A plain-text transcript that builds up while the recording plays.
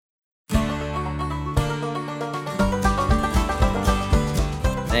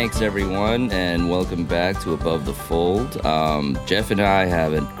Thanks, everyone, and welcome back to Above the Fold. Jeff and I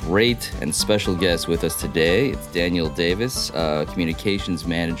have a great and special guest with us today. It's Daniel Davis, Communications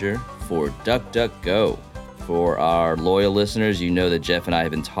Manager for DuckDuckGo. For our loyal listeners, you know that Jeff and I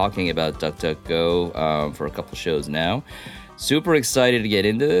have been talking about DuckDuckGo for a couple shows now. Super excited to get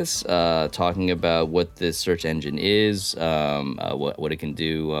into this, talking about what this search engine is, what it can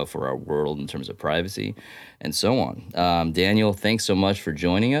do for our world in terms of privacy, and so on. Daniel, thanks so much for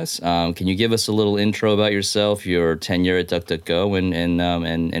joining us. Can you give us a little intro about yourself, your tenure at DuckDuckGo,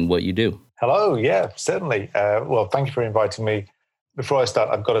 and what you do? Hello, yeah, certainly. Well, thank you for inviting me. Before I start,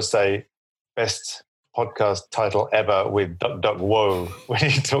 I've got to say, best podcast title ever with DuckDuckWoe when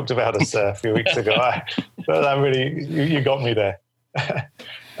you talked about us a few weeks ago. But that really, you got me there.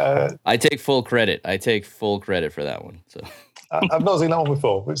 I take full credit. For that one. So I've not seen that one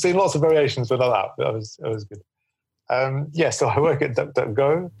before. We've seen lots of variations, but not that. That was good. So I work at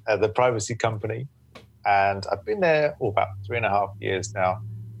DuckDuckGo, the privacy company, and I've been there about 3.5 years now.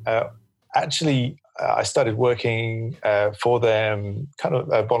 Actually, I started working for them kind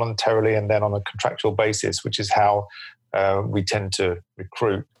of voluntarily and then on a contractual basis, which is how we tend to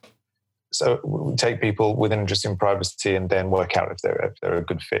recruit. So we take people with an interest in privacy and then work out if they're a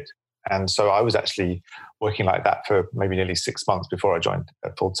good fit. And so I was actually working like that for maybe nearly 6 months before I joined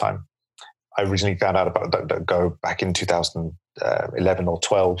full time. I originally found out about DuckDuckGo back in 2011 or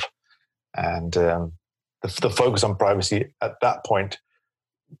 12. And the focus on privacy at that point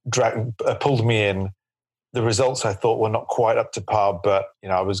pulled me in. The results I thought were not quite up to par, but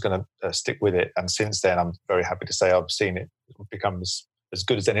I was going to stick with it. And since then, I'm very happy to say I've seen it become as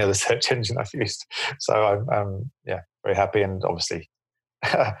good as any other search engine I've used. So I'm very happy, and obviously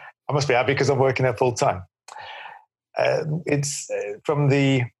I must be happy because I'm working there full time. It's from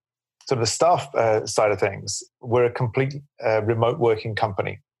the sort of staff side of things. We're a complete remote working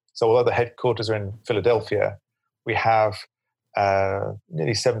company. So although the headquarters are in Philadelphia, we have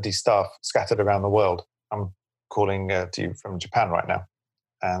nearly 70 staff scattered around the world. I'm calling to you from Japan right now.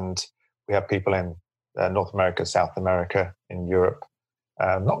 And we have people in North America, South America, in Europe.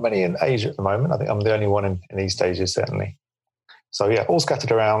 Not many in Asia at the moment. I think I'm the only one in East Asia, certainly. So yeah, all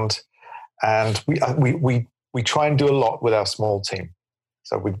scattered around. And we try and do a lot with our small team.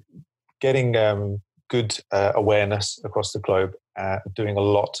 So we're getting good awareness across the globe, doing a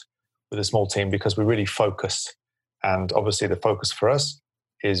lot with a small team because we really focus. And obviously the focus for us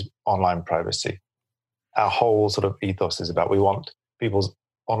is online privacy. Our whole sort of ethos is about we want people's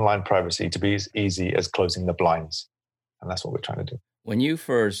online privacy to be as easy as closing the blinds. And that's what we're trying to do. When you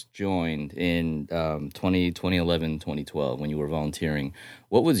first joined in 2011, 2012, when you were volunteering,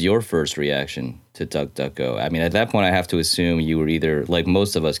 what was your first reaction to DuckDuckGo? I mean, at that point, I have to assume you were either, like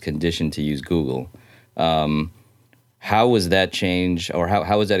most of us, conditioned to use Google. How was that change, or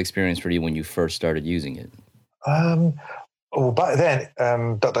how was that experience for you when you first started using it? Well, back then,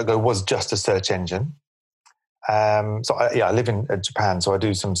 DuckDuckGo was just a search engine. I live in Japan, so I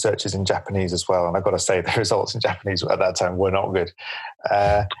do some searches in Japanese as well. And I've got to say, the results in Japanese at that time were not good.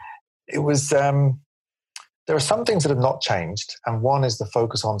 It was there are some things that have not changed, and one is the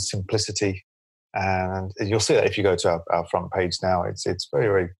focus on simplicity. And you'll see that if you go to our front page now, it's very,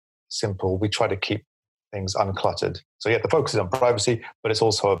 very simple. We try to keep things uncluttered. So yeah, the focus is on privacy, but it's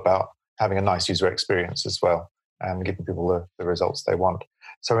also about having a nice user experience as well and giving people the results they want.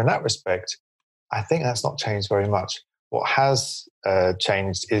 So in that respect, I think that's not changed very much. What has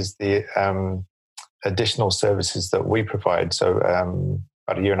changed is the additional services that we provide. So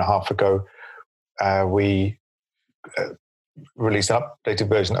about 1.5 years ago, we released an updated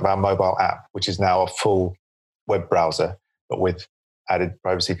version of our mobile app, which is now a full web browser, but with added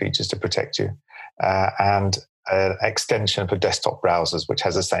privacy features to protect you, and an extension for desktop browsers, which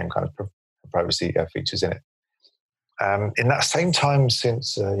has the same kind of privacy features in it. In that same time,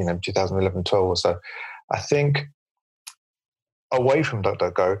 since 2011, 12 or so, I think away from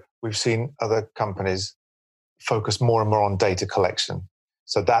DuckDuckGo, we've seen other companies focus more and more on data collection.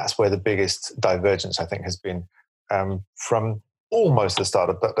 So that's where the biggest divergence, I think, has been from almost the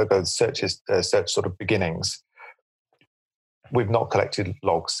start of DuckDuckGo's search sort of beginnings. We've not collected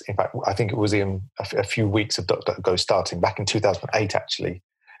logs. In fact, I think it was in a few weeks of DuckDuckGo starting back in 2008. Actually,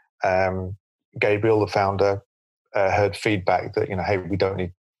 Gabriel, the founder, heard feedback that, hey, we don't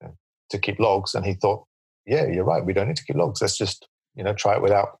need to keep logs. And he thought, yeah, you're right. We don't need to keep logs. Let's just, try it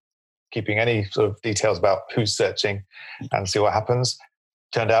without keeping any sort of details about who's searching and see what happens.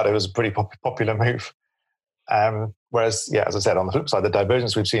 Turned out it was a pretty popular move. Whereas, yeah, as I said, on the flip side, the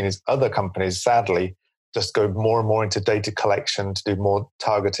divergence we've seen is other companies, sadly, just go more and more into data collection to do more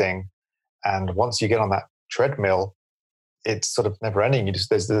targeting. And once you get on that treadmill, it's sort of never ending.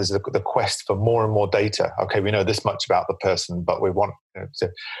 There's the quest for more and more data. Okay, we know this much about the person, but we want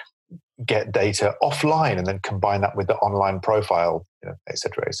to get data offline and then combine that with the online profile, et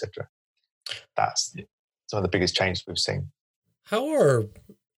cetera, et cetera. That's some of the biggest changes we've seen. How are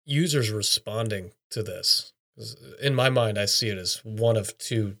users responding to this? In my mind, I see it as one of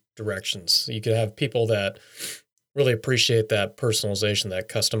two directions. You could have people that really appreciate that personalization, that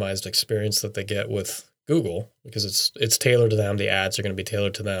customized experience that they get with Google, because it's tailored to them. The ads are going to be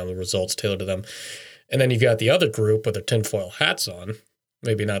tailored to them, the results tailored to them. And then you've got the other group with their tinfoil hats on,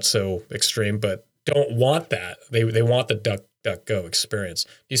 maybe not so extreme, but don't want that. They want the DuckDuckGo experience. Do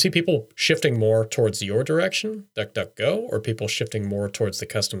you see people shifting more towards your direction, DuckDuckGo, or people shifting more towards the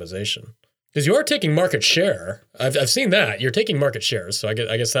customization? Because you are taking market share. I've seen that. You're taking market shares, so I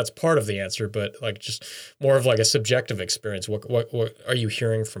guess that's part of the answer, but like just more of like a subjective experience. What are you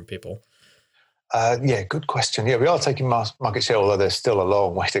hearing from people? Yeah, good question. Yeah, we are taking market share, although there's still a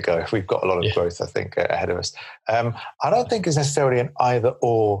long way to go. We've got a lot of growth, I think, ahead of us. I don't think it's necessarily an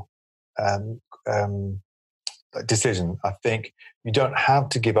either-or decision. I think you don't have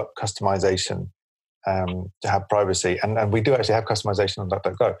to give up customization to have privacy. And we do actually have customization on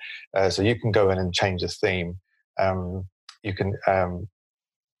DuckDuckGo. So you can go in and change the theme. You can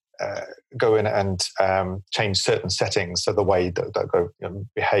go in and change certain settings. So the way DuckDuckGo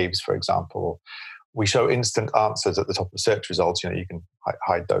behaves, for example. We show instant answers at the top of search results. You can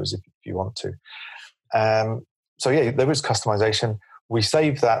hide those if you want to. So yeah, there is customization. We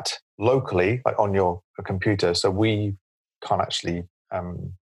save that locally, like on your computer. So we can't actually...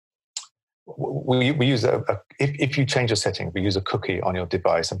 we use if you change a setting, we use a cookie on your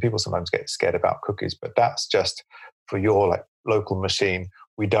device, and people sometimes get scared about cookies, but that's just for your local machine.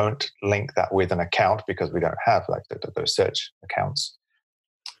 We don't link that with an account because we don't have those search accounts.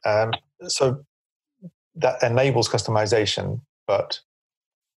 So that enables customization, but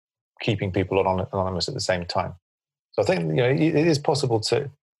keeping people anonymous at the same time. So I think it is possible to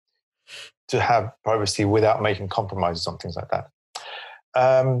have privacy without making compromises on things like that.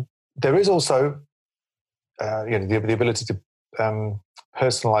 There is also, the ability to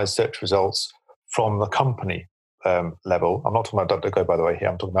personalize search results from the company level. I'm not talking about DuckDuckGo, by the way, here.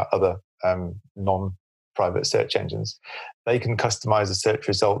 I'm talking about other non-private search engines. They can customize the search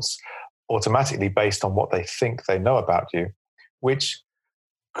results automatically based on what they think they know about you, which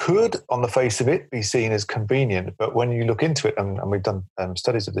could, on the face of it, be seen as convenient. But when you look into it, and we've done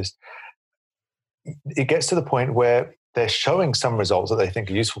studies of this, it gets to the point where they're showing some results that they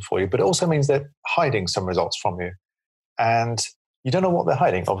think are useful for you, but it also means they're hiding some results from you. And you don't know what they're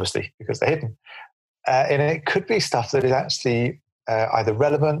hiding, obviously, because they're hidden. And it could be stuff that is actually either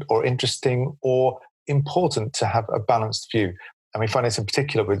relevant or interesting or important to have a balanced view. And we find this in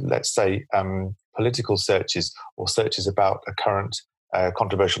particular with, let's say, political searches or searches about a current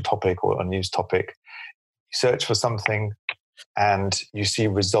controversial topic or a news topic. You search for something and you see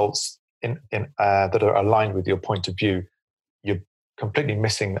results that are aligned with your point of view. You're completely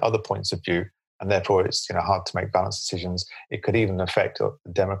missing other points of view, and therefore it's hard to make balanced decisions. It could even affect the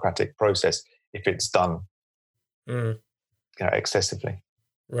democratic process if it's done excessively.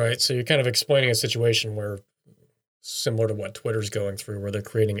 Right. So you're kind of explaining a situation where, similar to what Twitter's going through, where they're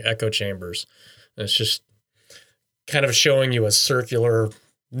creating echo chambers. And it's just kind of showing you a circular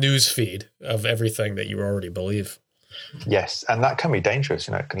news feed of everything that you already believe. Yes, and that can be dangerous.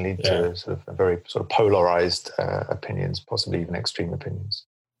 It can lead to sort of a very sort of polarized opinions, possibly even extreme opinions.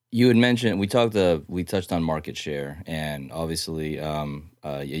 You had mentioned we touched on market share, and obviously,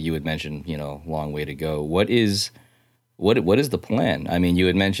 you had mentioned long way to go. What is the plan? I mean, you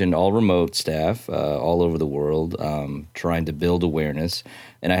had mentioned all remote staff all over the world trying to build awareness,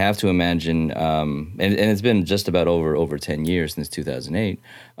 and I have to imagine, and it's been just about over 10 years since 2008.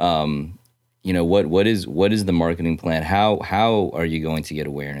 What is the marketing plan? How are you going to get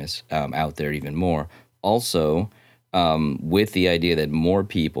awareness out there even more? Also, with the idea that more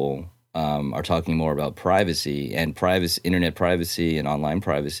people are talking more about privacy, and internet privacy and online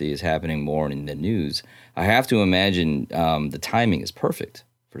privacy is happening more in the news, I have to imagine the timing is perfect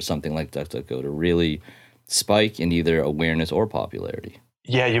for something like DuckDuckGo to really spike in either awareness or popularity.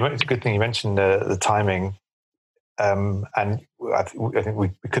 Yeah, it's a good thing you mentioned the timing. And I think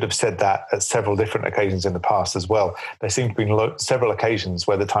we could have said that at several different occasions in the past as well. There seem to be several occasions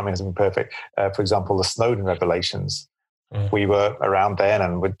where the timing hasn't been perfect. For example, the Snowden revelations. We were around then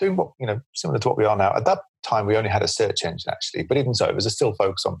and we're doing similar to what we are now. At that time, we only had a search engine, actually. But even so, it was still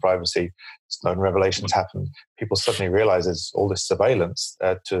focused on privacy. Snowden revelations happened. People suddenly realized there's all this surveillance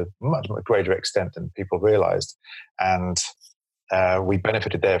to a much greater extent than people realized. And we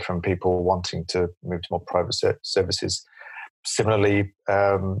benefited there from people wanting to move to more private services. Similarly,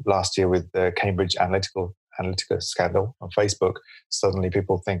 last year with the Cambridge Analytica scandal on Facebook, suddenly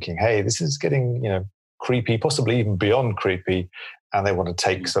people thinking, hey, this is getting creepy, possibly even beyond creepy, and they want to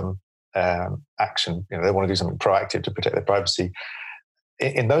take some action. They want to do something proactive to protect their privacy.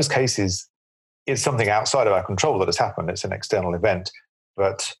 In those cases, it's something outside of our control that has happened. It's an external event,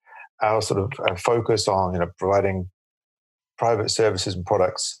 but our sort of focus on providing private services and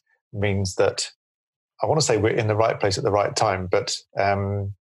products means that I want to say we're in the right place at the right time, but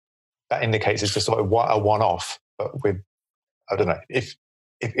that indicates it's just like a one-off. But with, I don't know,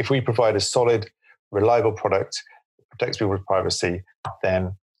 if we provide a solid, reliable product that protects people's privacy,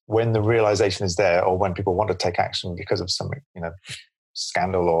 then when the realization is there, or when people want to take action because of some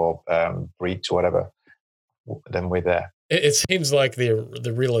scandal or breach or whatever, then we're there. It seems like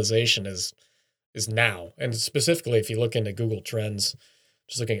the realization is now, and specifically if you look into Google Trends,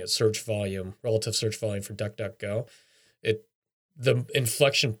 just looking at search volume, relative search volume for DuckDuckGo, the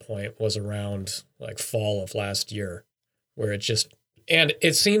inflection point was around like fall of last year, where and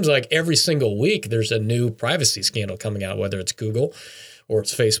it seems like every single week there's a new privacy scandal coming out, whether it's Google or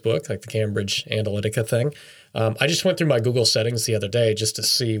it's Facebook, like the Cambridge Analytica thing. I just went through my Google settings the other day just to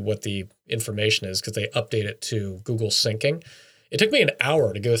see what the information is, because they update it to Google syncing. It took me an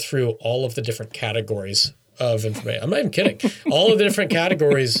hour to go through all of the different categories of information. I'm not even kidding. All of the different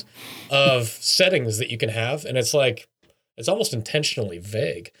categories of settings that you can have. And it's like, it's almost intentionally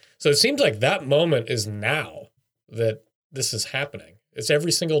vague. So it seems like that moment is now that this is happening. It's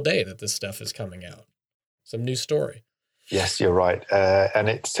every single day that this stuff is coming out. Some new story. Yes, you're right. And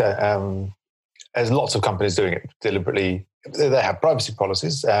it's, there's lots of companies doing it deliberately. They have privacy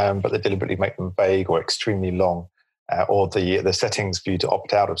policies, but they deliberately make them vague or extremely long, or the settings for you to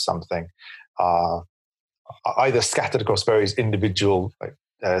opt out of something are either scattered across various individual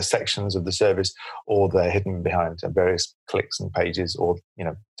sections of the service, or they're hidden behind various clicks and pages, or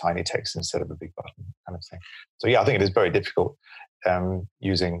tiny text instead of a big button kind of thing. So yeah, I think it is very difficult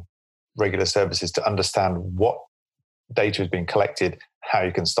using regular services to understand what data is being collected, how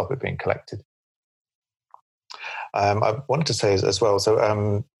you can stop it being collected. I wanted to say as well,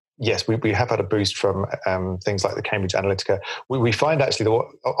 so yes, we have had a boost from things like the Cambridge Analytica. We find actually that what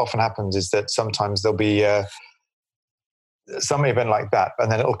often happens is that sometimes there'll be some event like that,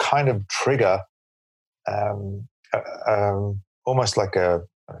 and then it'll kind of trigger almost like a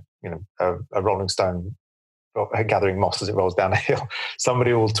Rolling Stone gathering moss as it rolls down a hill.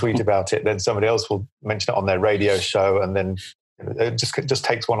 Somebody will tweet about it, then somebody else will mention it on their radio show, and then it just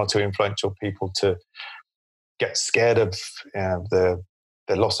takes one or two influential people to get scared of the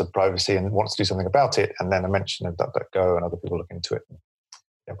loss of privacy and wants to do something about it, and then a mention of DuckDuckGo and other people look into it.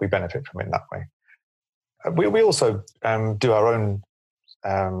 And we benefit from it in that way. We also do our own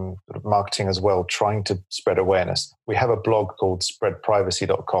sort of marketing as well, trying to spread awareness. We have a blog called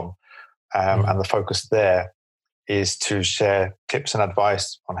spreadprivacy.com, and the focus there is to share tips and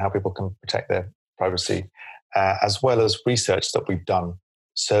advice on how people can protect their privacy, as well as research that we've done,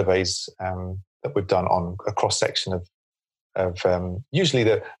 surveys that we've done on a cross-section of usually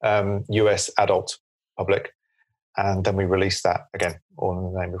the US adult public, and then we release that again, all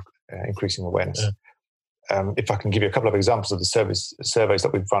in the name of increasing awareness. Yeah. If I can give you a couple of examples of the surveys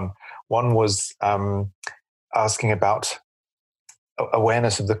that we've run. One was asking about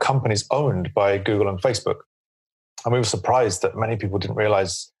awareness of the companies owned by Google and Facebook. And we were surprised that many people didn't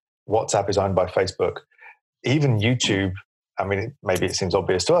realize WhatsApp is owned by Facebook. Even YouTube, I mean, maybe it seems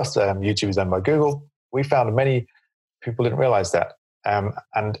obvious to us, YouTube is owned by Google. We found many people didn't realize that.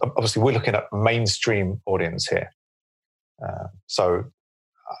 And obviously we're looking at mainstream audience here. So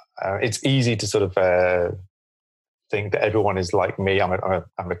it's easy to sort of think that everyone is like me. I'm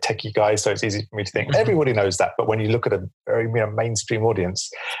a techie guy, so it's easy for me to think everybody knows that. But when you look at a very mainstream audience,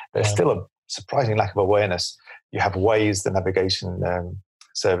 there's still a surprising lack of awareness. You have Waze, the navigation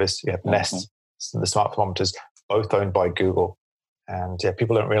service. You have Nest, the smart thermometers, both owned by Google. And yeah,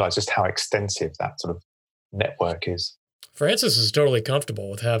 people don't realize just how extensive that sort of network is. Francis is totally comfortable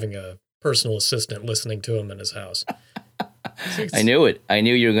with having a personal assistant listening to him in his house. I knew it. I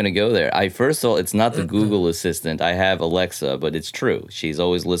knew you were going to go there. First of all, it's not the Google Assistant. I have Alexa, but it's true. She's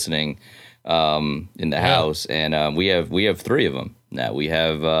always listening in the house, and we have three of them now. We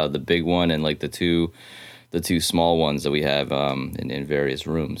have the big one and like the two small ones that we have in various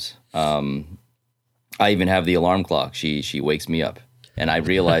rooms. I even have the alarm clock. She wakes me up, and I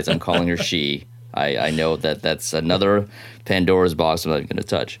realize I'm calling her she. I know that's another Pandora's box I'm not going to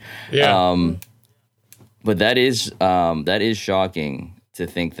touch. Yeah. But that is shocking to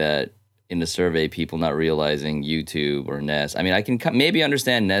think that in the survey, people not realizing YouTube or Nest. I mean, I can maybe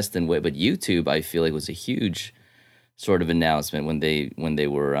understand Nest and Wait, but YouTube, I feel like was a huge sort of announcement when they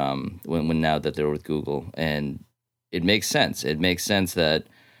were when now that they're with Google, and it makes sense. It makes sense that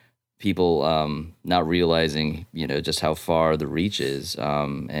people not realizing, just how far the reach is,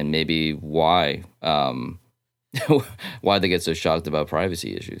 and maybe why why they get so shocked about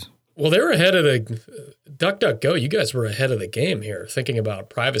privacy issues. Well, they were ahead of the DuckDuckGo. You guys were ahead of the game here, thinking about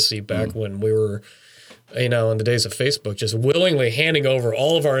privacy back when we were, in the days of Facebook, just willingly handing over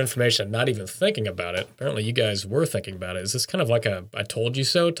all of our information, not even thinking about it. Apparently, you guys were thinking about it. Is this kind of like a "I told you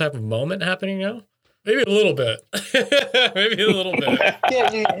so" type of moment happening now? Maybe a little bit. Maybe a little bit.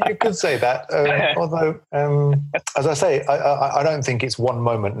 Yeah, you could say that. Although, as I say, I don't think it's one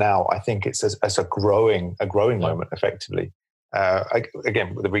moment now. I think it's a growing moment, effectively.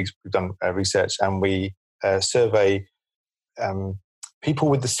 Again, we've done research, and we survey people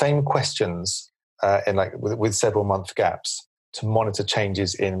with the same questions with several month gaps to monitor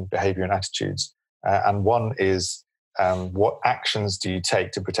changes in behavior and attitudes. And one is, what actions do you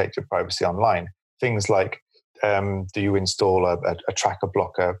take to protect your privacy online? Things like, do you install a tracker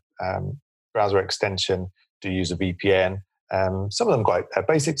blocker browser extension? Do you use a VPN? Some of them quite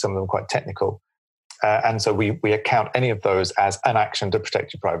basic, some of them quite technical. And so we account any of those as an action to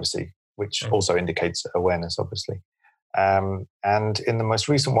protect your privacy, which also indicates awareness, obviously. And in the most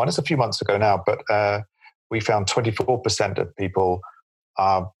recent one, it's a few months ago now, but we found 24% of people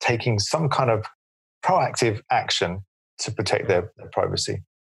are taking some kind of proactive action to protect their privacy,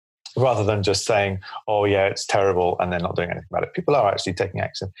 rather than just saying, "Oh yeah, it's terrible," and then not doing anything about it. People are actually taking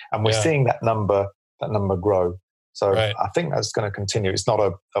action, and we're seeing that number grow. So I think that's going to continue. It's not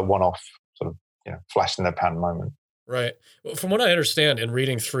a one-off sort of flash in the pan moment. Right. Well, from what I understand in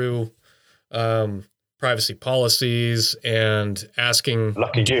reading through privacy policies and asking,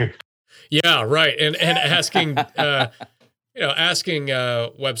 lucky you. Yeah, right, and asking asking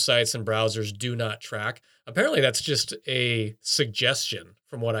websites and browsers do not track. Apparently, that's just a suggestion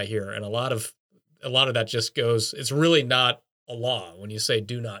from what I hear, and a lot of that just goes. It's really not a law when you say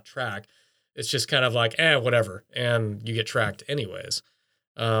do not track. It's just kind of like whatever, and you get tracked anyways.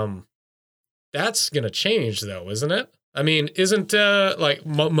 That's going to change, though, isn't it? I mean, isn't like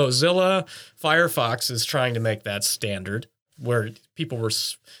Mozilla Firefox is trying to make that standard where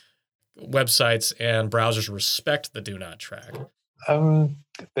websites and browsers respect the do not track.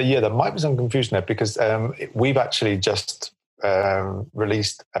 But yeah, there might be some confusion there because we've actually just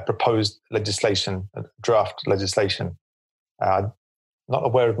released a proposed legislation, a draft legislation. Not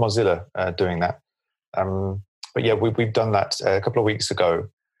aware of Mozilla doing that. But yeah, we've done that a couple of weeks ago.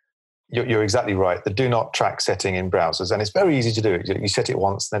 You're exactly right. The do not track setting in browsers, and it's very easy to do. You set it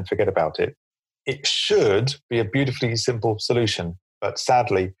once, then forget about it. It should be a beautifully simple solution, but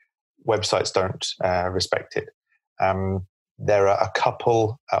sadly, websites don't respect it. There are a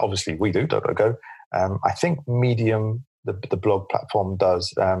couple, obviously we do, DuckDuckGo. I think Medium, the blog platform,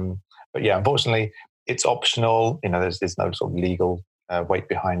 does. But yeah, unfortunately, it's optional. There's no sort of legal weight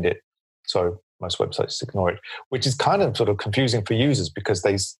behind it. So most websites ignore it, which is kind of sort of confusing for users because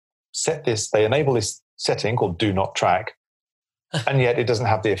they enable this setting called do not track, and yet it doesn't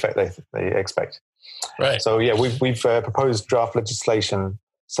have the effect they expect. Right. So yeah, we've proposed draft legislation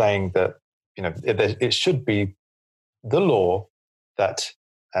saying that it should be the law that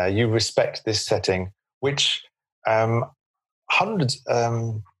you respect this setting, which hundreds.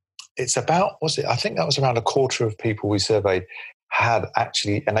 It's about I think that was around a quarter of people we surveyed had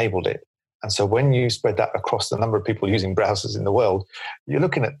actually enabled it. And so when you spread that across the number of people using browsers in the world, you're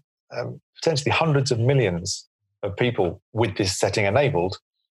looking at potentially hundreds of millions of people with this setting enabled,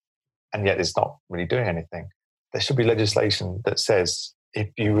 and yet it's not really doing anything. There should be legislation that says if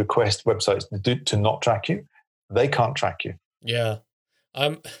you request websites to not track you, they can't track you. Yeah,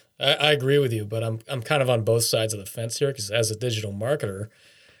 I agree with you, but I'm kind of on both sides of the fence here because as a digital marketer,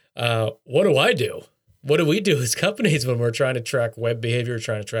 what do I do? What do we do as companies when we're trying to track web behavior,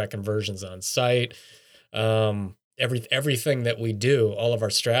 trying to track conversions on site? Everything that we do, all of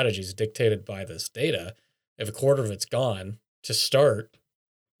our strategies dictated by this data. If a quarter of it's gone to start,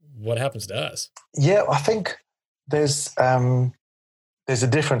 what happens to us? Yeah, I think there's a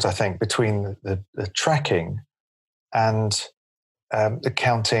difference, I think, between the tracking and the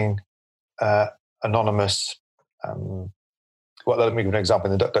counting anonymous. Let me give an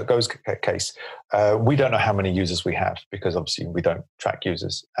example. In the DuckDuckGo's case, we don't know how many users we have because obviously we don't track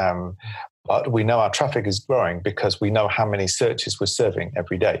users. But we know our traffic is growing because we know how many searches we're serving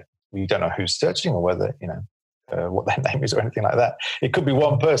every day. We don't know who's searching or whether, what their name is or anything like that. It could be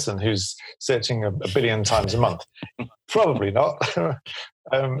one person who's searching a billion times a month. Probably not.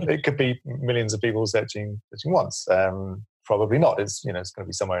 It could be millions of people searching once. Probably not. It's going to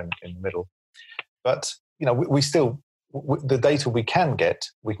be somewhere in the middle. But we still the data we can get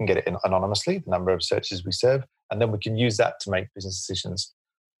it in anonymously, the number of searches we serve, and then we can use that to make business decisions.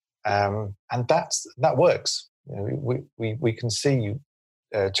 And that works. We can see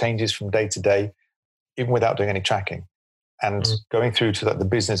changes from day to day, even without doing any tracking. And going through to the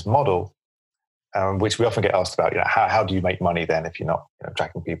business model, which we often get asked about, how do you make money then if you're not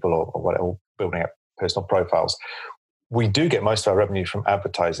tracking people or building up personal profiles? We do get most of our revenue from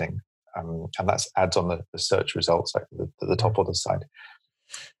advertising, and that's ads on the search results, like the top or the side.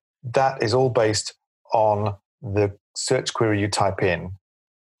 That is all based on the search query you type in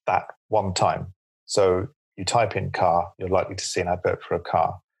that one time. So you type in car, you're likely to see an advert for a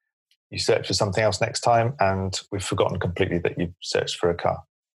car. You search for something else next time, and we've forgotten completely that you've searched for a car.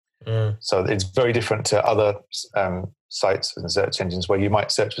 So it's very different to other sites and search engines where you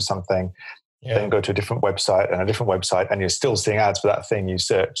might search for something, then go to a different website, and you're still seeing ads for that thing you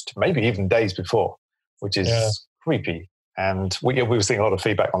searched, maybe even days before, which is creepy. And we were seeing a lot of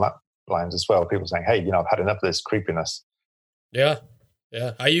feedback on that lines as well. People saying, hey, I've had enough of this creepiness. Yeah.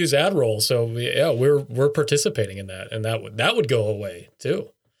 I use AdRoll, so we're participating in that, and that would go away too.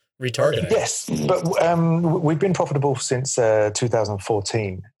 Retargeting. Yes, but we've been profitable since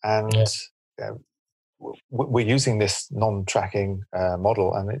 2014, and we're using this non-tracking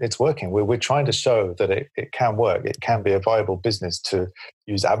model, and it's working. We're trying to show that it can work. It can be a viable business to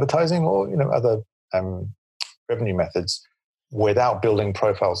use advertising or other revenue methods without building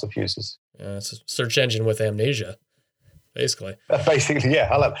profiles of users. It's a search engine with amnesia, basically. Basically, yeah.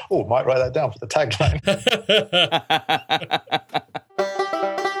 Might write that down for the tagline.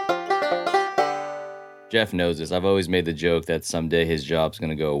 Jeff knows this. I've always made the joke that someday his job's going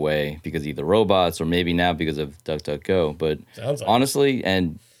to go away because of either robots or maybe now because of DuckDuckGo. But honestly,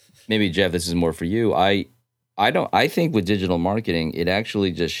 and maybe Jeff, this is more for you. I think with digital marketing, it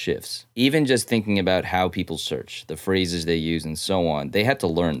actually just shifts. Even just thinking about how people search, the phrases they use and so on, they had to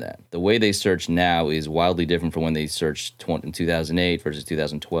learn that. The way they search now is wildly different from when they searched in 2008 versus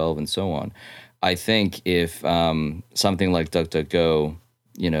 2012 and so on. I think if something like DuckDuckGo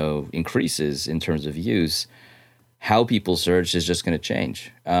increases in terms of use, how people search is just going to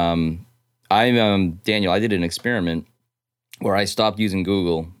change. Daniel, I did an experiment where I stopped using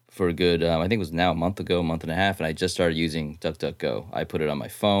Google for a good, I think it was now a month and a half, and I just started using DuckDuckGo. I put it on my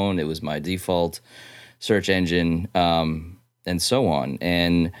phone. It was my default search engine, and so on.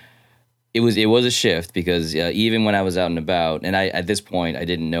 And it was a shift because even when I was out and about, and at this point I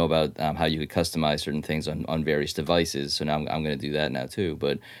didn't know about how you could customize certain things on various devices. So now I'm going to do that now too.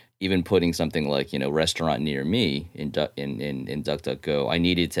 But even putting something like restaurant near me in DuckDuckGo, I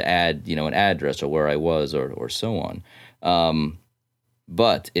needed to add an address or where I was or so on.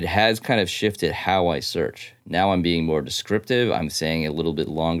 But it has kind of shifted how I search. Now I'm being more descriptive. I'm saying a little bit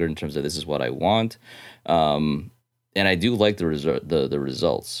longer in terms of this is what I want. And I do like the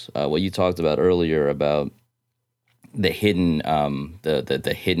results. What you talked about earlier about the hidden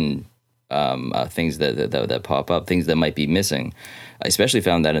the hidden things that pop up, things that might be missing. I especially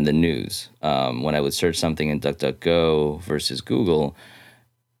found that in the news when I would search something in DuckDuckGo versus Google.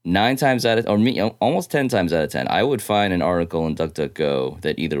 9 times out of, almost 10 times out of 10, I would find an article in DuckDuckGo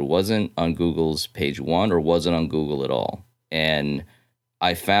that either wasn't on Google's page 1 or wasn't on Google at all, and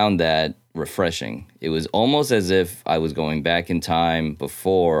I found that refreshing. It was almost as if I was going back in time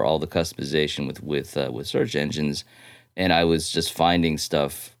before all the customization with search engines, and I was just finding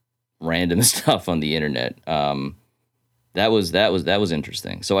random stuff on the internet. That was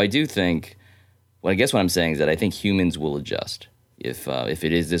interesting. So I do think, I guess what I'm saying is that I think humans will adjust. If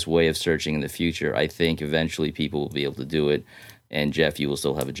it is this way of searching in the future, I think eventually people will be able to do it, and Jeff, you will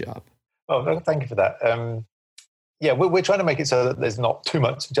still have a job. Oh, thank you for that. We're trying to make it so that there's not too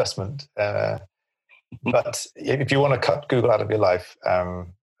much adjustment. But if you want to cut Google out of your life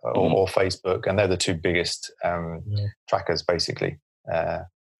or Facebook, and they're the two biggest trackers, basically,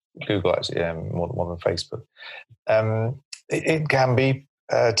 Google actually more than Facebook, it can be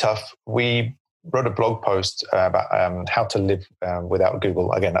tough. We wrote a blog post about how to live without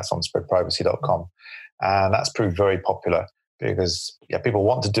Google. Again, that's on spreadprivacy.com. And that's proved very popular because people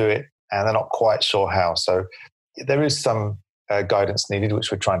want to do it and they're not quite sure how. So there is some guidance needed,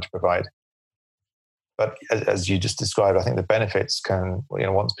 which we're trying to provide. But as you just described, I think the benefits can,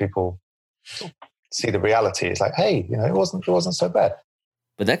 once people see the reality, it's like, hey, it wasn't so bad.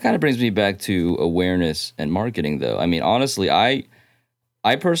 But that kind of brings me back to awareness and marketing, though. I mean, honestly, I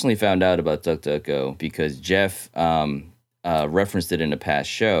personally found out about DuckDuckGo because Jeff referenced it in a past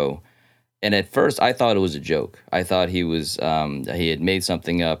show. And at first, I thought it was a joke. I thought he had made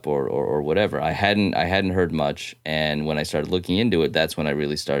something up or whatever. I hadn't heard much. And when I started looking into it, that's when I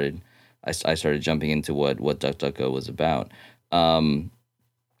really started I started jumping into what DuckDuckGo was about.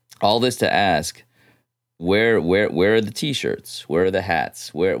 All this to ask, where are the T-shirts? Where are the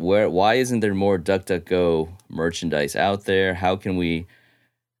hats? Why isn't there more DuckDuckGo merchandise out there? How are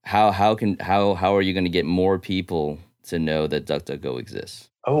you going to get more people to know that DuckDuckGo exists?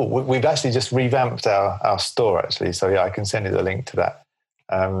 Oh, we've actually just revamped our store, actually. So yeah, I can send you the link to that.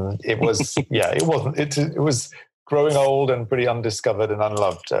 It was it was growing old and pretty undiscovered and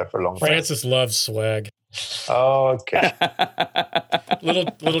unloved for a long time. Francis loves swag. Oh, okay.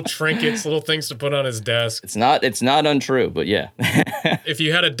 little trinkets, little things to put on his desk. It's not untrue, but yeah. If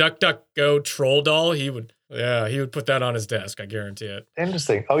you had a DuckDuckGo troll doll, he would put that on his desk. I guarantee it.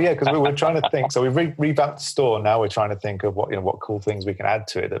 Interesting. Oh yeah, because we were trying to think. So we revamped the store. Now we're trying to think of what cool things we can add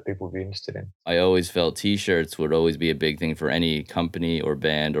to it that people would be interested in. I always felt T-shirts would always be a big thing for any company or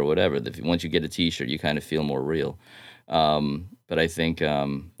band or whatever. Once you get a T-shirt, you kind of feel more real. But I think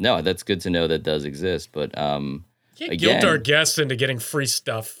no, that's good to know that does exist. But you can't guilt our guests into getting free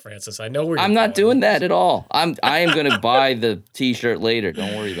stuff, Francis. I know I'm not doing that at all. I am going to buy the T-shirt later.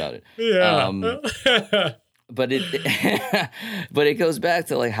 Don't worry about it. Yeah. But it goes back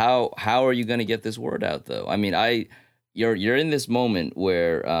to like how are you going to get this word out though? I mean, you're in this moment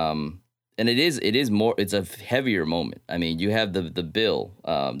where and it's a heavier moment. I mean, you have the bill,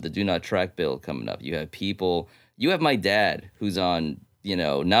 the do not track bill coming up. You have people. You have my dad who's on,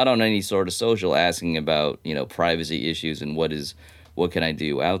 not on any sort of social asking about, privacy issues and what can I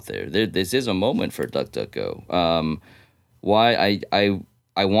do out there. This is a moment for DuckDuckGo. Why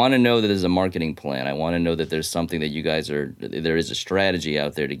I want to know that there's a marketing plan. I want to know that there's something that you guys there is a strategy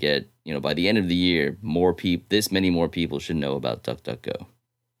out there to get, by the end of the year, this many more people should know about DuckDuckGo.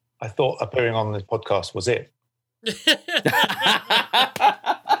 I thought appearing on this podcast was it.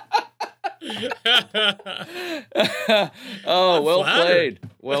 Oh, well played.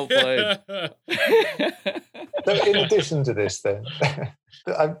 Well played. So in addition to this, then,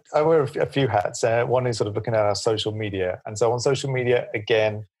 I wear a few hats. One is sort of looking at our social media. And so on social media,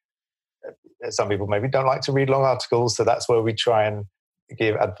 again, some people maybe don't like to read long articles. So that's where we try and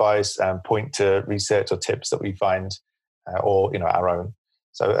give advice and point to research or tips that we find or, our own.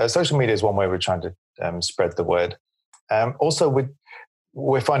 So social media is one way we're trying to spread the word. Also,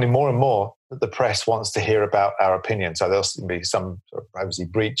 we're finding more and more that the press wants to hear about our opinion. So there'll be some sort of privacy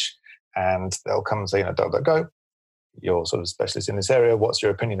breach and they'll come and say, DuckDuckGo, you're sort of specialist in this area. What's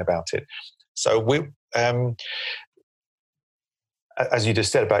your opinion about it? So we, as you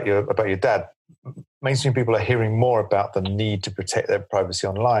just said about your dad, mainstream people are hearing more about the need to protect their privacy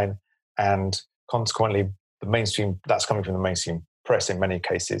online. And consequently, that's coming from the mainstream press in many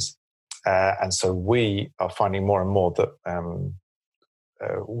cases. And so we are finding more and more that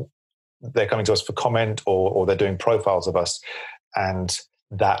they're coming to us for comment or they're doing profiles of us, and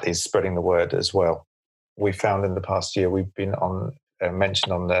that is spreading the word as well. We found in the past year we've been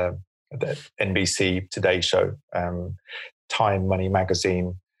mentioned on the NBC Today show, Time, Money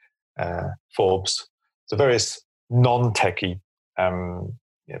Magazine, Forbes, so various non-techie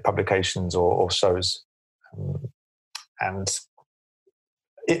publications or shows, and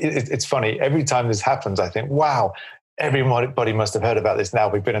it's funny. Every time this happens, I think, wow, everybody must have heard about this now.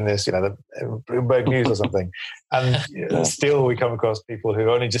 We've been in this, the Bloomberg News or something. And still we come across people who are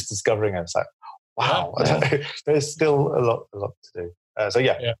only just discovering us. Like, wow, there's still a lot to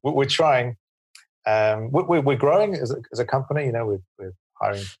do. We're trying. We're growing as a company. We're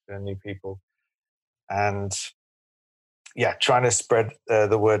hiring new people. And trying to spread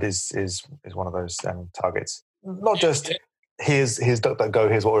the word is one of those targets. Not just here's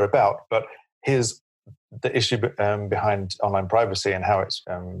DuckDuckGo, here's what we're about, but here's the issue behind online privacy and how it's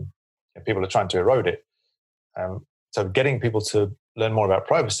people are trying to erode it. So getting people to learn more about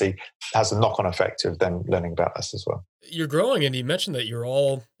privacy has a knock-on effect of them learning about us as well. You're growing, and you mentioned that you're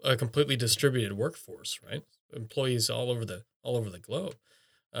all a completely distributed workforce, right? Employees all over the globe.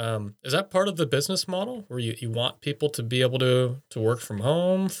 Is that part of the business model where you want people to be able to work from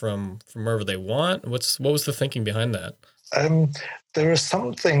home, from wherever they want? What was the thinking behind that? There are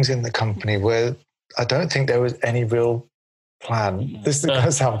some things in the company where I don't think there was any real plan. This is going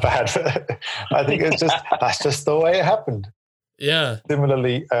to sound bad, but I think that's just the way it happened. Yeah.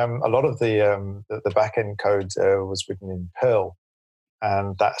 Similarly, a lot of the back-end code was written in Perl,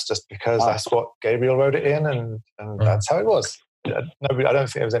 and that's just because that's what Gabriel wrote it in, and that's how it was. I don't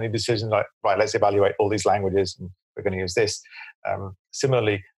think there was any decision like, right, let's evaluate all these languages and we're going to use this.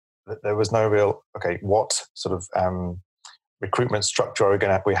 Similarly, there was no real, what sort of recruitment structure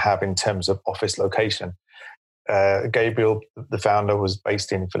are we have in terms of office location. Gabriel, the founder, was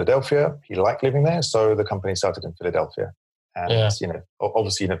based in Philadelphia. He liked living there, so the company started in Philadelphia. And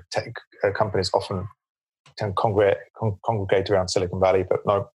obviously, tech companies often tend to congregate around Silicon Valley, but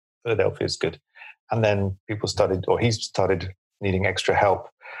no, Philadelphia is good. And then he started needing extra help.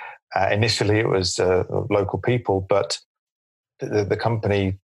 Initially, it was local people, but the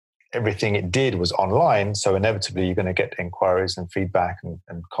company, everything it did was online. So inevitably, you're going to get inquiries and feedback and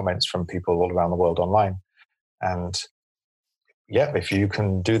comments from people all around the world online. And yeah, if you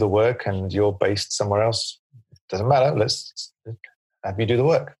can do the work and you're based somewhere else, it doesn't matter. Let's have you do the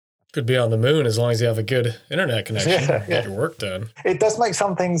work. Could be on the moon as long as you have a good internet connection. Get your work done. It does make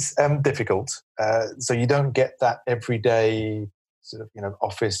some things difficult. So you don't get that everyday sort of,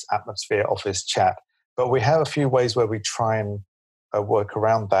 office atmosphere, office chat. But we have a few ways where we try and work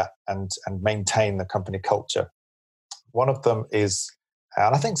around that and maintain the company culture. One of them is,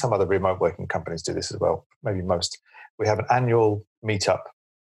 and I think some other remote working companies do this as well, maybe most, we have an annual meetup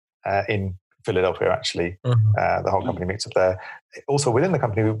in Philadelphia, actually. The whole company meets up there. Also, within the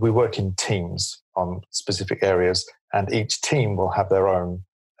company, we work in teams on specific areas, and each team will have their own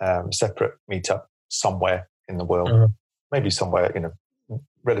separate meetup somewhere in the world, maybe somewhere,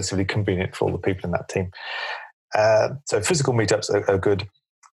 relatively convenient for all the people in that team. So physical meetups are good.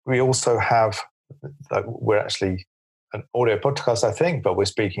 We also have, we're actually an audio podcast, I think, but we're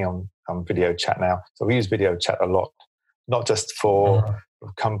speaking on video chat now. So we use video chat a lot, not just for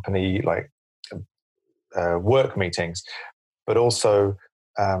company work meetings, but also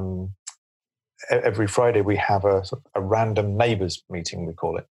every Friday we have a random neighbors meeting, we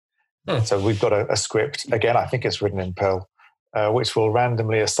call it. So we've got a script. Again, I think it's written in Perl, which will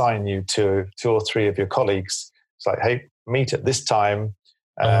randomly assign you to 2 or 3 of your colleagues. It's like, hey, meet at this time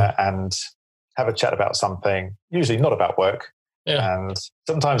and have a chat about something, usually not about work. Yeah. And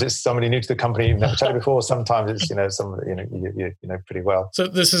sometimes it's somebody new to the company you've never chatted before. Sometimes it's somebody you know pretty well. So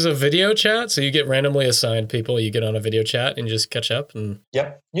this is a video chat. So you get randomly assigned people. You get on a video chat and just catch up. And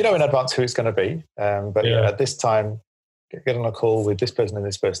yep, you know in advance who it's going to be. But at this time, get on a call with this person and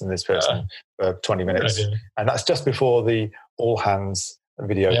this person and this person for 20 minutes, and that's just before the all hands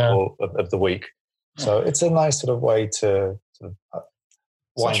video call of the week. So it's a nice sort of way to sort of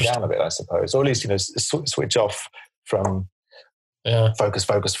wind down a bit, I suppose, or at least switch off from. Focus,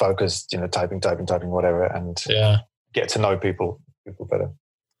 typing, whatever, and get to know people better.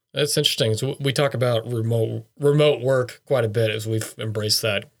 That's interesting. So we talk about remote work quite a bit, as we've embraced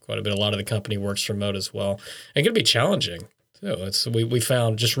that quite a bit. A lot of the company works remote as well. And it can be challenging too. We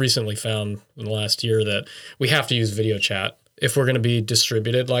recently found in the last year that we have to use video chat. If we're going to be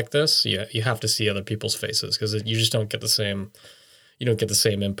distributed like this, you have to see other people's faces, because you just don't get the same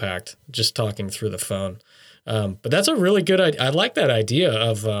impact just talking through the phone. But that's a really good idea. I like that idea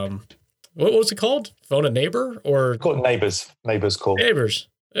of, what was it called? Phone a neighbor, or call it neighbors? Neighbors call. Neighbors.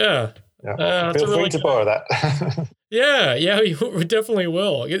 Yeah. Feel free to borrow that. Yeah, we definitely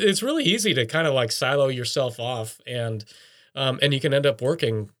will. It's really easy to kind of like silo yourself off, and you can end up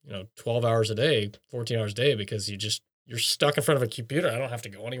working, 12 hours a day, 14 hours a day, because you're stuck in front of a computer. I don't have to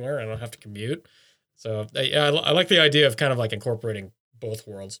go anywhere. I don't have to commute. So I like the idea of kind of like incorporating both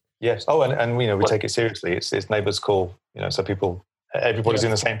worlds. Yes. Oh, and we take it seriously. It's neighbors call, so everybody's doing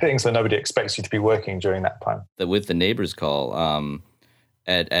the same thing, so nobody expects you to be working during that time. With the neighbors call,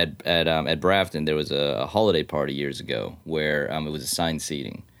 at Brafton, there was a holiday party years ago where it was assigned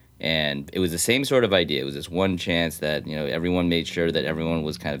seating, and it was the same sort of idea. It was this one chance that everyone made sure that everyone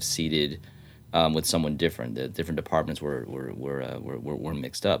was kind of seated with someone different. The different departments were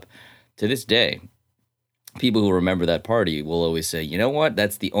mixed up. To this day, people who remember that party will always say, you know what,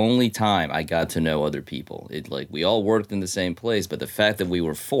 that's the only time I got to know other people. We all worked in the same place, but the fact that we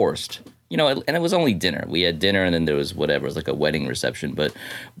were forced, and it was only dinner. We had dinner, and then there was whatever, it was like a wedding reception. But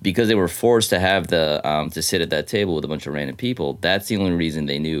because they were forced to have to sit at that table with a bunch of random people, that's the only reason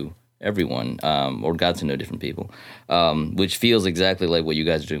they knew everyone, or got to know different people, which feels exactly like what you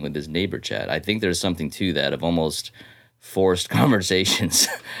guys are doing with this neighbor chat. I think there's something to that, of almost forced conversations.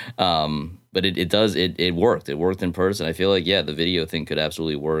 But it worked. It worked in person. I feel like, the video thing could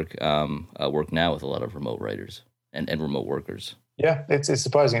absolutely work now with a lot of remote writers and remote workers. Yeah, it's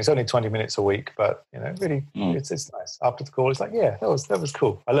surprising. It's only 20 minutes a week, but really, it's nice. After the call, it's like, that was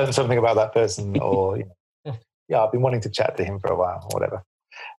cool. I learned something about that person, or I've been wanting to chat to him for a while, or whatever.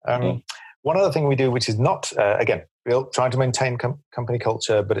 One other thing we do, which is not again, we're trying to maintain company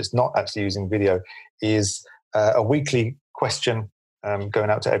culture, but it's not actually using video, is a weekly question going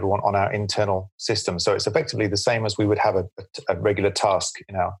out to everyone on our internal system. So it's effectively the same as we would have a regular task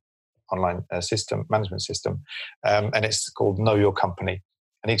in our online management system. And it's called Know Your Company.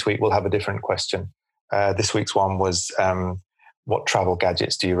 And each week we'll have a different question. This week's one was, what travel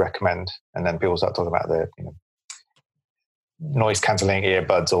gadgets do you recommend? And then people start talking about noise cancelling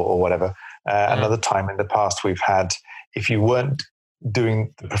earbuds or whatever. Another time in the past we've had, if you weren't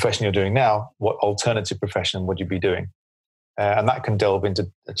doing the profession you're doing now, what alternative profession would you be doing? And that can delve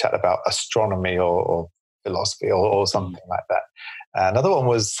into a chat about astronomy or philosophy or something like that. Another one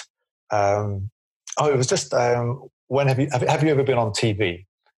was, it was just, when have you ever been on TV?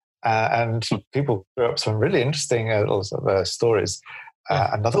 And people threw up some really interesting stories.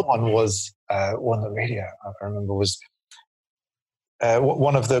 Another one was one that really I remember was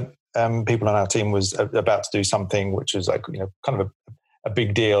one of the people on our team was about to do something which was like, kind of a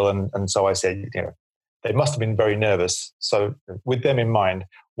big deal. And so I said, they must have been very nervous. So with them in mind,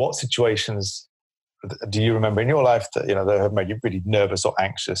 what situations do you remember in your life that, that have made you really nervous or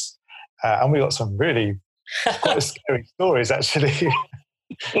anxious? And we got some really quite scary stories, actually.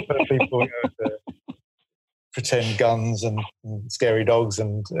 Where people to pretend guns and scary dogs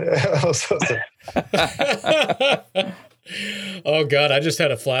and all sorts of... Oh God, I just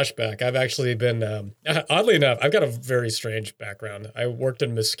had a flashback. I've actually been, oddly enough, I've got a very strange background. I worked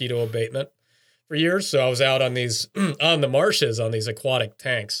in mosquito abatement for years. So I was out on these, on the marshes on these aquatic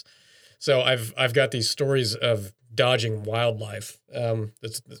tanks. So I've got these stories of dodging wildlife.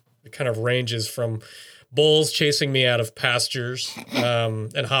 It kind of ranges from bulls chasing me out of pastures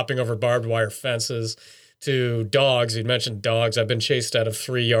and hopping over barbed wire fences to dogs. You mentioned dogs. I've been chased out of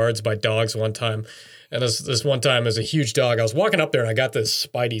 3 yards by dogs one time. And this one time as a huge dog, I was walking up there and I got this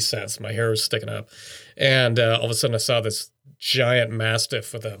spidey sense. My hair was sticking up. And all of a sudden I saw this giant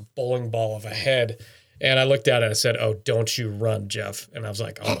mastiff with a bowling ball of a head. And I looked at it and I said, "Oh, don't you run, Jeff." And I was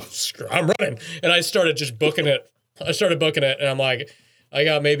like, "Oh, screw, I'm running." And I started just booking it. And I'm like, I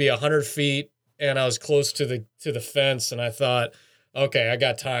got maybe 100 feet and I was close to the fence. And I thought, okay, I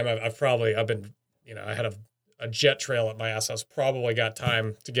got time. I've been, I had a jet trail at my ass. I was probably got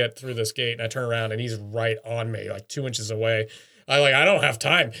time to get through this gate. And I turn around and he's right on me, like 2 inches away. I don't have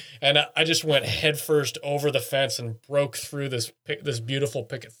time. And I just went headfirst over the fence and broke through this beautiful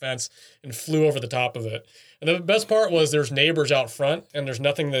picket fence and flew over the top of it. And the best part was there's neighbors out front and there's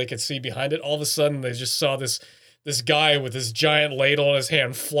nothing they could see behind it. All of a sudden they just saw this guy with this giant ladle in his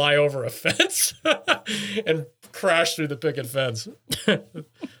hand fly over a fence and crash through the picket fence. That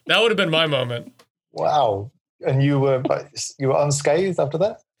would have been my moment. Wow. And you were unscathed after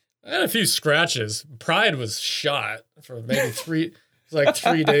that? I had a few scratches. Pride was shot for maybe 3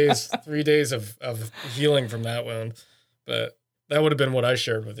 days, 3 days of healing from that wound. But that would have been what I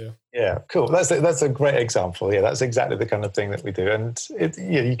shared with you. Yeah, cool. That's a great example. Yeah, that's exactly the kind of thing that we do. And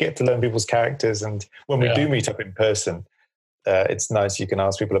you get to learn people's characters. And when we do meet up in person, it's nice. You can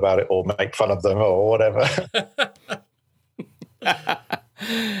ask people about it or make fun of them or whatever.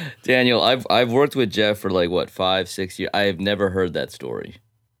 Daniel, I've worked with Jeff for 5-6 years. I have never heard that story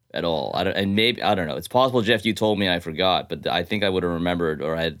at all. I don't know. It's possible, Jeff, you told me and I forgot, but I think I would have remembered.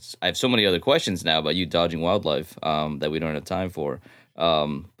 Or I have so many other questions now about you dodging wildlife that we don't have time for.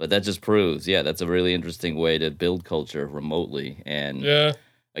 But that just proves, that's a really interesting way to build culture remotely. And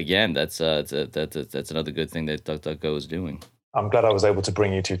again, that's another good thing that DuckDuckGo is doing. I'm glad I was able to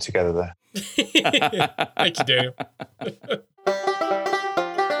bring you two together there. Thank you, Daniel.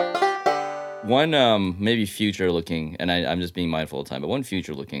 One maybe future-looking, and I'm just being mindful of time, but one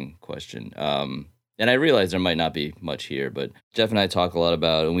future-looking question. And I realize there might not be much here, but Jeff and I talk a lot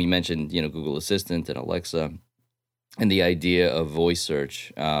about, and we mentioned, Google Assistant and Alexa, and the idea of voice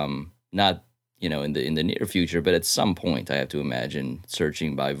search. Not, in the near future, but at some point, I have to imagine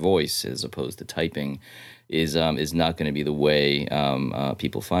searching by voice as opposed to typing is not going to be the way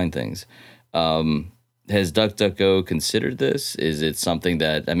people find things. Has DuckDuckGo considered this? Is it something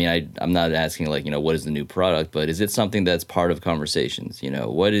that, I'm not asking what is the new product, but is it something that's part of conversations?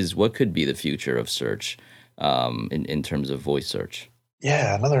 What could be the future of search in terms of voice search?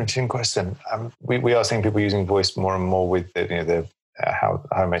 Yeah, another interesting question. We are seeing people using voice more and more with the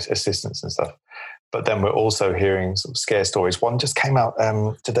home assistants and stuff. But then we're also hearing sort of scare stories. One just came out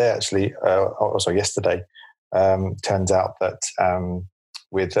today, actually, yesterday. Turns out that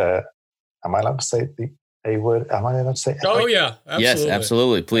with, am I allowed to say the A word? Am I allowed to say? Oh, yeah. Absolutely. Yes,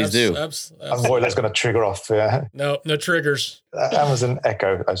 absolutely. Please do. I'm worried that's going to trigger off. No triggers. Amazon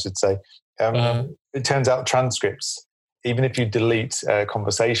Echo, I should say. It turns out transcripts, even if you delete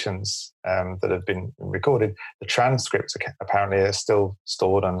conversations that have been recorded, the transcripts apparently are still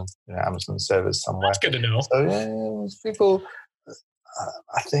stored on Amazon servers somewhere. That's good to know. So people,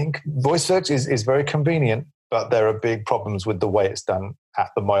 I think voice search is very convenient, but there are big problems with the way it's done at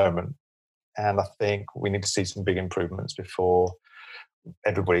the moment. And I think we need to see some big improvements before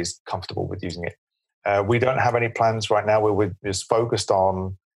everybody's comfortable with using it. We don't have any plans right now. We're just focused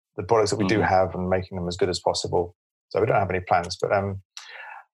on the products that we do have and making them as good as possible. So we don't have any plans, but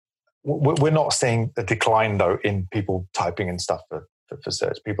we're not seeing a decline though in people typing in stuff for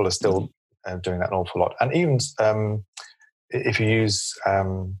search. People are still doing that an awful lot. And even if you use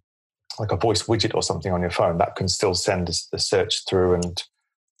like a voice widget or something on your phone, that can still send the search through and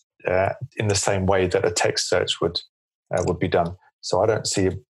in the same way that a text search would be done. So I don't see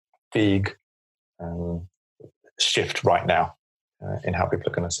a big shift right now in how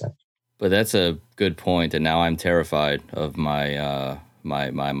people are going to search. But that's a good point, and now I'm terrified of my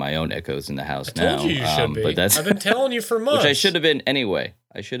my own echoes in the house now. I told you should be. But I've been telling you for months. Which I should have been anyway.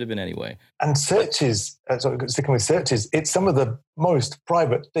 And searches, sticking with searches, it's some of the most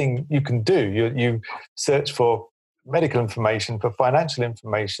private thing you can do. You search for medical information, for financial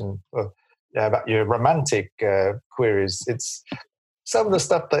information, for about your romantic queries. It's some of the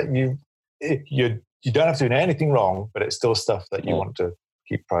stuff that you don't have to do anything wrong, but it's still stuff that you want to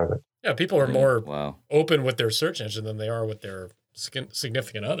keep private. Yeah, people are more open with their search engine than they are with their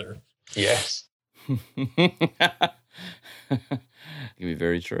significant other. Yes. Can be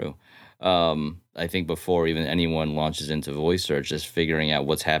very true. I think before even anyone launches into voice search, just figuring out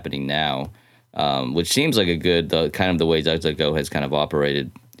what's happening now, which seems like a good kind of the way DuckDuckGo has kind of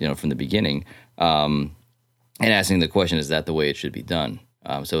operated, from the beginning, and asking the question, is that the way it should be done?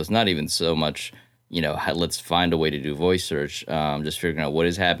 So it's not even so much, let's find a way to do voice search, just figuring out what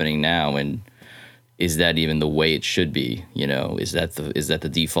is happening now and is that even the way it should be? Is that the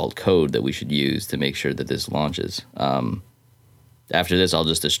default code that we should use to make sure that this launches? After this, I'll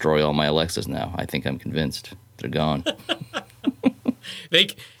just destroy all my Alexas now. I think I'm convinced. They're gone.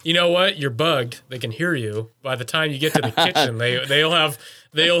 You know what? You're bugged. They can hear you. By the time you get to the kitchen,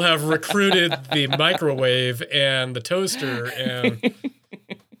 they'll have recruited the microwave and the toaster, and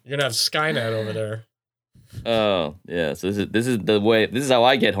you're gonna have Skynet over there. Oh yeah. So this is the way. This is how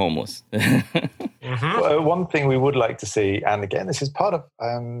I get homeless. Well, one thing we would like to see, and again, this is part of,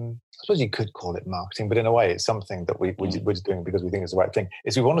 I suppose you could call it marketing, but in a way, it's something that we're doing because we think it's the right thing,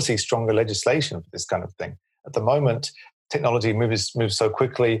 is we want to see stronger legislation for this kind of thing. At the moment, technology moves so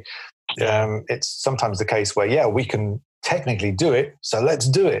quickly. It's sometimes the case where, we can technically do it, so let's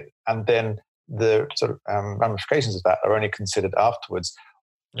do it. And then the sort of ramifications of that are only considered afterwards.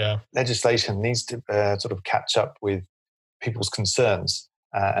 Yeah, legislation needs to sort of catch up with people's concerns,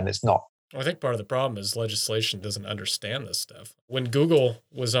 and it's not. I think part of the problem is legislation doesn't understand this stuff. When Google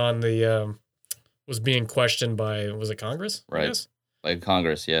was on was being questioned by, was it Congress? Right. By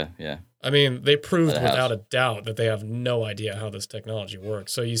Congress, yeah. I mean, they proved without a doubt that they have no idea how this technology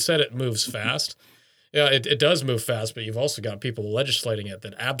works. So you said it moves fast. Yeah, it does move fast, but you've also got people legislating it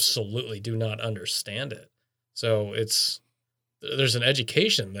that absolutely do not understand it. So there's an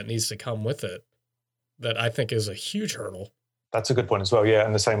education that needs to come with it that I think is a huge hurdle. That's a good point as well, yeah.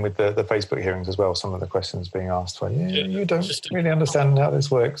 And the same with the Facebook hearings as well. Some of the questions being asked where, you don't really understand how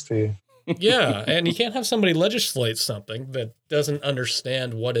this works, do you? Yeah, and you can't have somebody legislate something that doesn't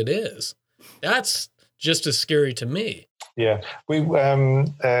understand what it is. That's just as scary to me. Yeah,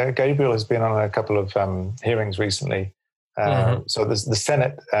 Gabriel has been on a couple of hearings recently. So the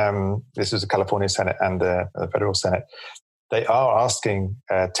Senate, this is the California Senate and the Federal Senate, they are asking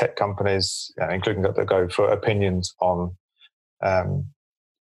tech companies, including DuckDuckGo, for opinions on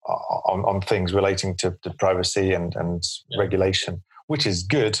things relating to privacy and regulation, which is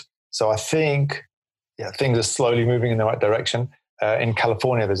good. So I think, things are slowly moving in the right direction. In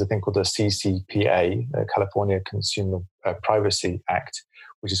California, there's a thing called the CCPA, the California Consumer Privacy Act,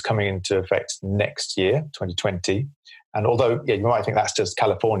 which is coming into effect next year, 2020. And although, you might think that's just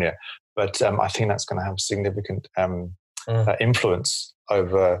California, but I think that's going to have significant influence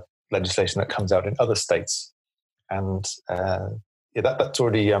over legislation that comes out in other states. And that's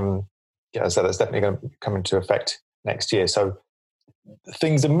already, so that's definitely going to come into effect next year. So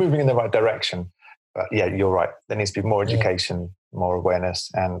things are moving in the right direction. But you're right. There needs to be more education, more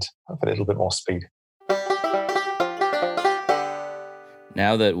awareness, and hopefully a little bit more speed.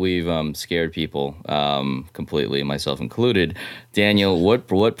 Now that we've scared people completely, myself included, Daniel,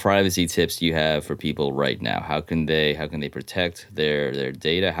 what privacy tips do you have for people right now? How can they protect their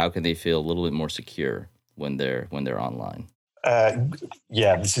data? How can they feel a little bit more secure when they're online?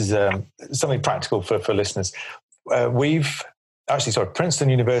 This is something practical for listeners. Princeton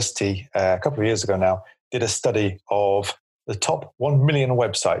University, a couple of years ago now, did a study of the top 1 million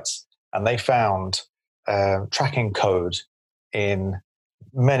websites, and they found tracking code in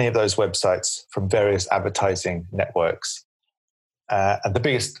many of those websites from various advertising networks. And the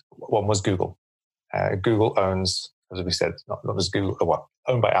biggest one was Google. Google owns, as we said, not just Google,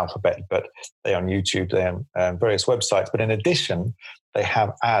 owned by Alphabet, but they own YouTube, they own various websites. But in addition, they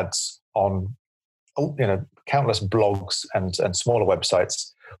have ads on countless blogs and smaller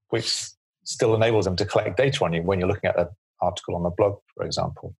websites, which still enables them to collect data on you when you're looking at an article on the blog, for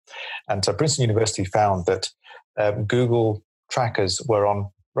example. And so Princeton University found that Google trackers were on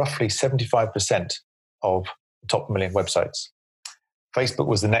roughly 75% of the top 1 million websites. Facebook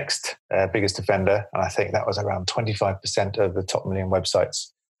was the next biggest offender, and I think that was around 25% of the top 1 million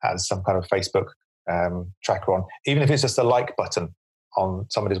websites has some kind of Facebook tracker on. Even if it's just a like button on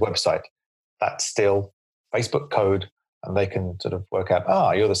somebody's website, that's still Facebook code, and they can sort of work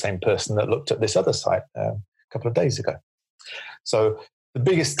out, you're the same person that looked at this other site a couple of days ago. So the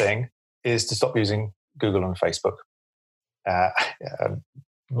biggest thing is to stop using Google and Facebook.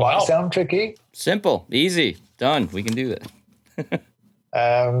 Might sound tricky. Simple, easy, done. We can do that.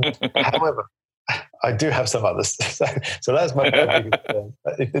 However, I do have some others. So that's my biggest thing.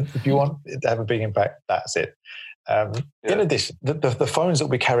 If you want it to have a big impact, that's it. In addition, the phones that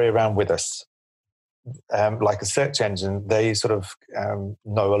we carry around with us, like a search engine, they sort of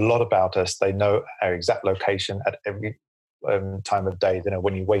know a lot about us. They know our exact location at every time of day. You know,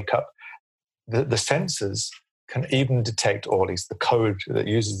 when you wake up, the sensors can even detect, or at least the code that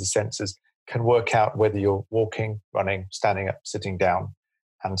uses the sensors can work out whether you're walking, running, standing up, sitting down.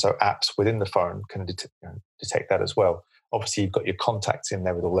 And so apps within the phone can detect that as well. Obviously, you've got your contacts in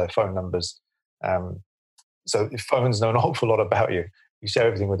there with all their phone numbers. So phones know an awful lot about you. You share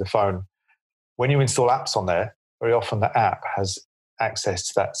everything with the phone. When you install apps on there, very often the app has access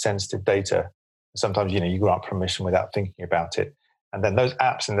to that sensitive data. Sometimes, you grant permission without thinking about it. And then those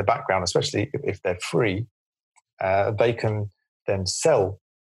apps in the background, especially if they're free, they can then sell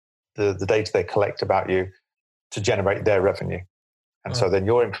the data they collect about you to generate their revenue. And so then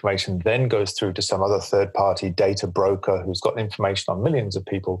your information then goes through to some other third-party data broker who's got information on millions of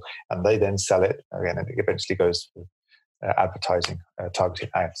people, and they then sell it again, and it eventually goes to advertising, targeted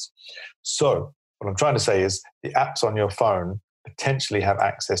ads. So what I'm trying to say is the apps on your phone potentially have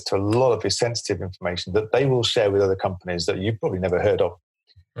access to a lot of your sensitive information that they will share with other companies that you've probably never heard of.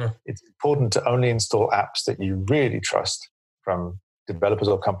 It's important to only install apps that you really trust from developers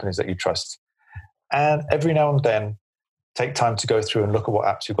or companies that you trust. And every now and then, take time to go through and look at what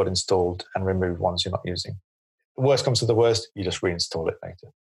apps you've got installed and remove ones you're not using. The worst comes to the worst, you just reinstall it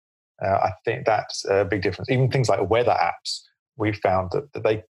later. I think that's a big difference. Even things like weather apps, we've found that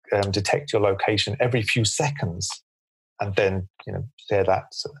they detect your location every few seconds and then share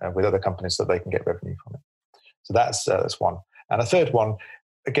that with other companies so they can get revenue from it. So that's one. And a third one,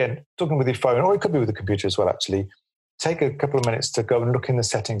 again, talking with your phone, or it could be with the computer as well, actually, take a couple of minutes to go and look in the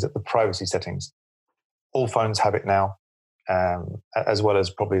settings at the privacy settings. All phones have it now. As well as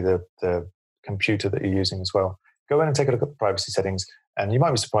probably the computer that you're using as well. Go in and take a look at the privacy settings, and you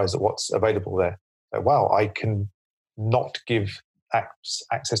might be surprised at what's available there. Like, wow, I can not give apps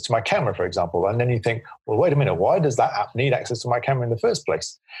access to my camera, for example. And then you think, well, wait a minute, why does that app need access to my camera in the first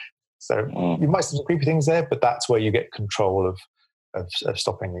place? So you might see some creepy things there, but that's where you get control of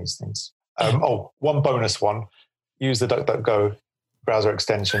stopping these things. One bonus one, use the DuckDuckGo browser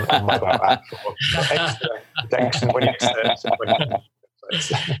extension on mobile app for extra protection when you search.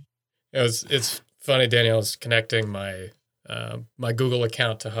 It's funny, Daniel, I was connecting my Google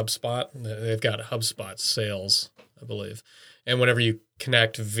account to HubSpot. They've got HubSpot sales, I believe. And whenever you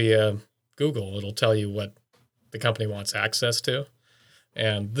connect via Google, it'll tell you what the company wants access to.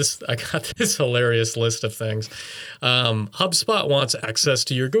 And I got this hilarious list of things. HubSpot wants access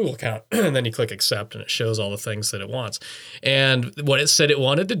to your Google account. And then you click accept and it shows all the things that it wants. And what it said it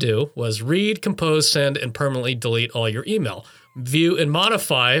wanted to do was read, compose, send, and permanently delete all your email. View and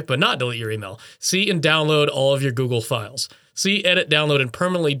modify, but not delete your email. See and download all of your Google files. See, edit, download, and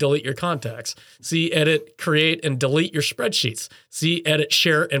permanently delete your contacts. See, edit, create, and delete your spreadsheets. See, edit,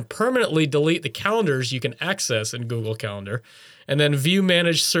 share, and permanently delete the calendars you can access in Google Calendar. And then view,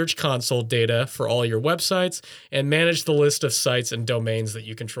 manage Search Console data for all your websites, and manage the list of sites and domains that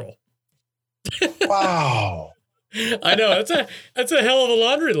you control. Wow. I know, that's a hell of a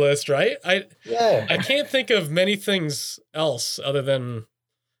laundry list, right? I can't think of many things else other than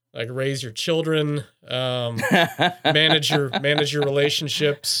like raise your children, manage your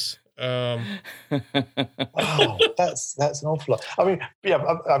relationships. Wow, that's an awful lot. I mean,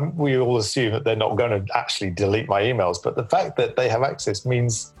 we all assume that they're not going to actually delete my emails, but the fact that they have access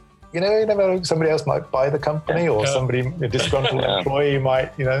means, you never know, somebody else might buy the company, or a disgruntled employee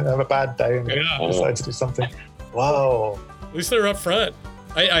might, have a bad day and decide to do something. Wow. At least they're up front.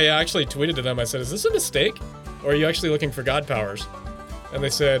 I actually tweeted to them. I said, "Is this a mistake, or are you actually looking for God powers?" And they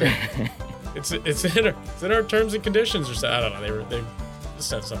said, "It's in our terms and conditions." Or I don't know. They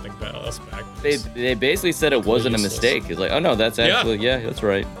sent something else back. They basically said it wasn't a mistake. It's like, oh no, that's actually that's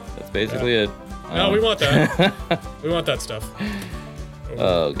right. That's basically it. No, we want that. We want that stuff.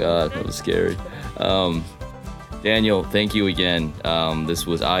 Oh God, that was scary. Daniel, thank you again. This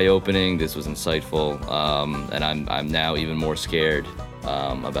was eye-opening. This was insightful, and I'm now even more scared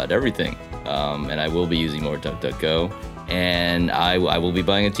about everything. And I will be using more DuckDuckGo, and I will be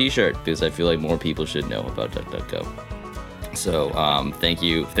buying a T-shirt because I feel like more people should know about DuckDuckGo. So thank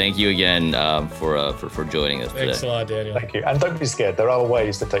you again for joining us today. Thanks a lot, Daniel. Thank you, and don't be scared. There are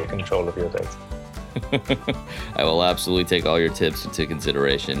ways to take control of your data. I will absolutely take all your tips into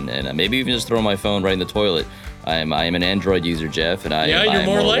consideration, and maybe even just throw my phone right in the toilet. I am an Android user, Jeff, and I'm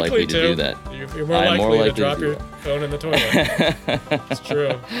more likely to do that. You're more likely to drop your phone in the toilet. It's true.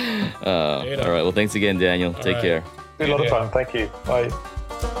 All right. Well, thanks again, Daniel. Take care. It's been a lot of fun. Thank you. Bye.